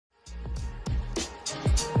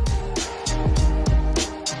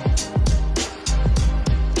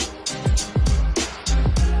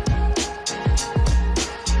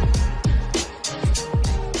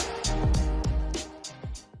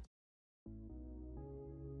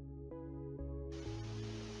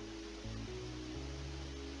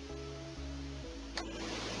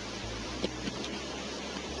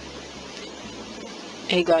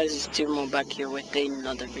Hey guys, it's Timo back here with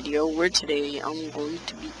another video where today I'm going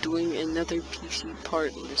to be doing another PC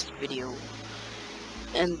part in this video.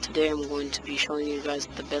 And today I'm going to be showing you guys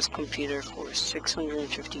the best computer for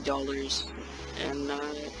 $650 in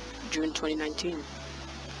June 2019.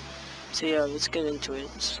 So yeah, let's get into it.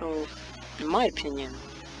 So, in my opinion,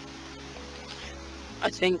 I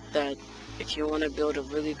think that if you want to build a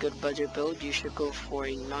really good budget build, you should go for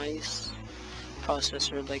a nice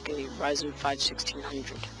processor like a Ryzen 5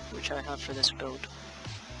 1600, which I have for this build.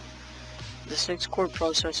 The 6-core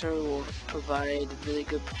processor will provide really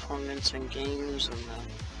good performance in games, and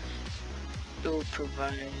it will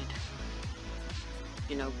provide,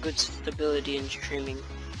 good stability in streaming,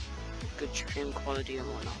 good stream quality and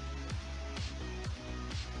whatnot.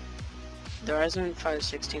 The Ryzen 5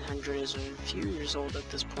 1600 is a few years old at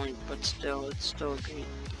this point, but it's still a great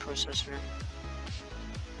processor.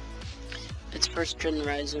 It's first gen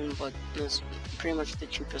Ryzen, but it's pretty much the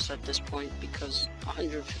cheapest at this point because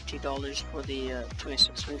 $150 for the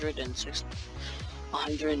 2600 and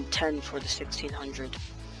 $110 for the 1600.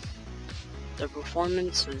 The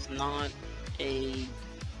performance is not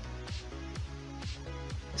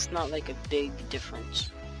like a big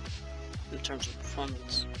difference in terms of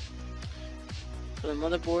performance. For the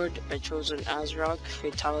motherboard, I chose an ASRock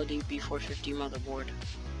Fatality B450 motherboard.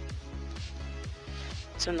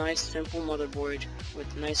 It's a nice, simple motherboard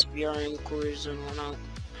with nice VRM coolers and whatnot.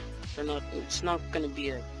 It's not going to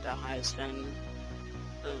be the highest end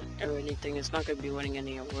or anything. It's not going to be winning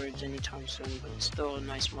any awards anytime soon, but it's still a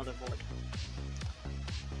nice motherboard.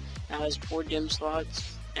 It has 4 DIMM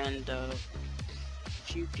slots and a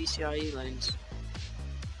few PCIe lanes.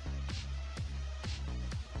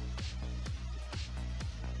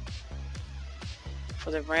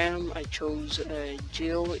 For the RAM, I chose a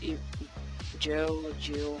Geo,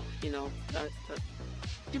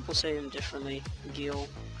 people say them differently. Geo,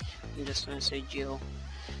 I'm just gonna say Geo.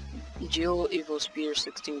 Geo EvoSpeed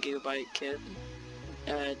 16GB kit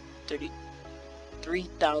at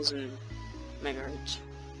 33,000 megahertz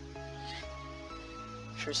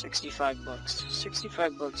for $65.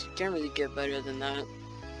 $65, you can't really get better than that.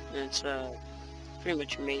 And it's pretty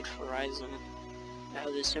much made for Ryzen. It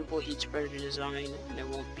has a simple heat spreader design, and it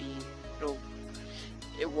won't be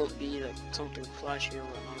like something flashy or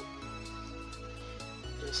whatnot.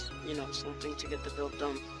 Just, something to get the build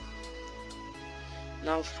done.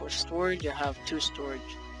 Now for storage, I have 2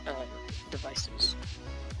 storage devices.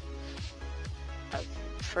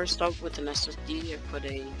 First up, with an SSD, I put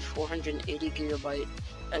a 480GB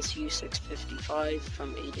SU655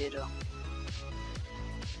 from ADATA.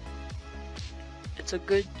 It's a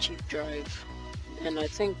good, cheap drive, and I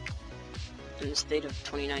think in the state of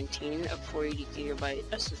 2019, a 480GB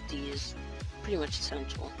SSD is pretty much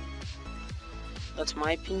essential. That's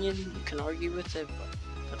my opinion. You can argue with it, but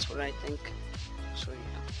that's what I think. So yeah.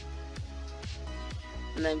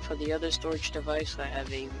 And then for the other storage device, I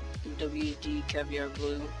have a WD Caviar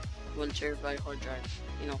Blue 1TB hard drive.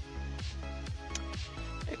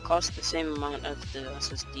 It costs the same amount as the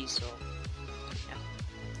SSD, so yeah.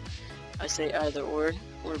 I say either or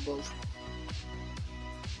both.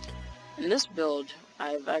 In this build,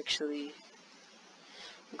 I've actually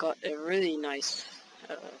got a really nice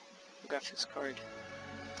graphics card,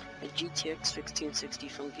 a GTX 1660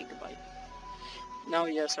 from Gigabyte. Now,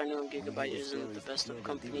 yes, I know Gigabyte isn't the best of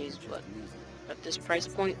companies, but at this price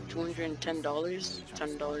point, $210,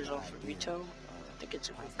 $10 off of retail, I think it's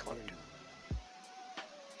a great card.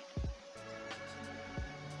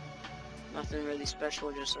 Nothing really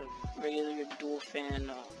special, just a regular dual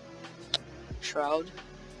fan shroud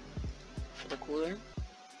for the cooler,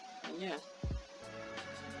 and yeah.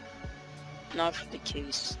 Now for the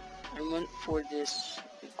case, I went for this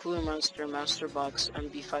Cooler Master Masterbox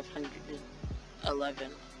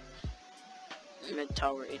MB511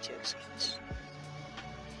 mid-tower ATX case.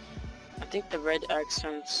 I think the red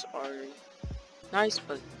accents are nice,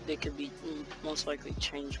 but they could be most likely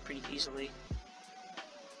changed pretty easily.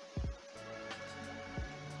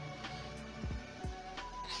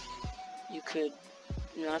 You could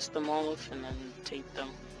mask them off and then tape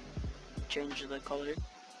them, change the color.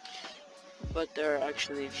 But there are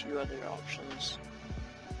actually a few other options.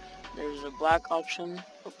 There's a black option,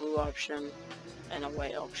 a blue option, and a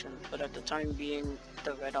white option. But at the time being,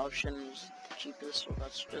 the red option is the cheapest, so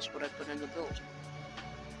that's just what I put in the build.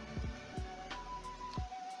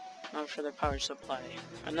 Now for the power supply.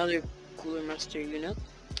 Another Cooler Master unit.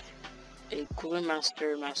 A Cooler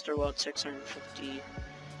Master Masterwatt 650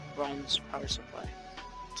 bronze power supply.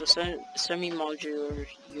 It's a semi-modular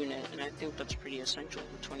unit, and I think that's pretty essential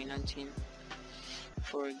in 2019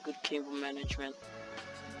 for good cable management.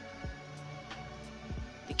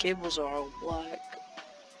 cables are all black.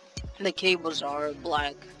 The cables are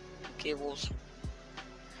black cables.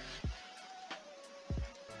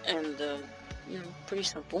 And, you know, pretty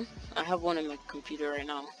simple. I have one in my computer right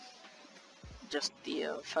now. Just the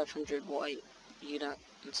 500 watt unit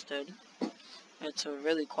instead. It's a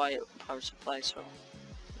really quiet power supply, so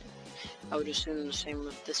I would assume the same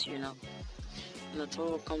with this unit. And the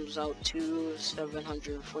total comes out to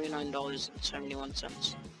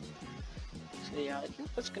 $749.71. So yeah, I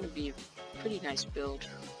think that's gonna be a pretty nice build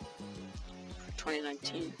for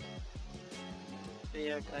 2019. But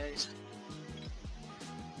yeah, guys,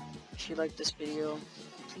 if you like this video,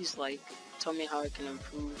 please like. Tell me how I can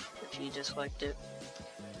improve if you disliked it.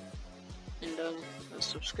 And a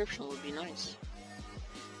subscription would be nice.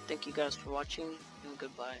 Thank you guys for watching, and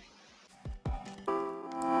goodbye.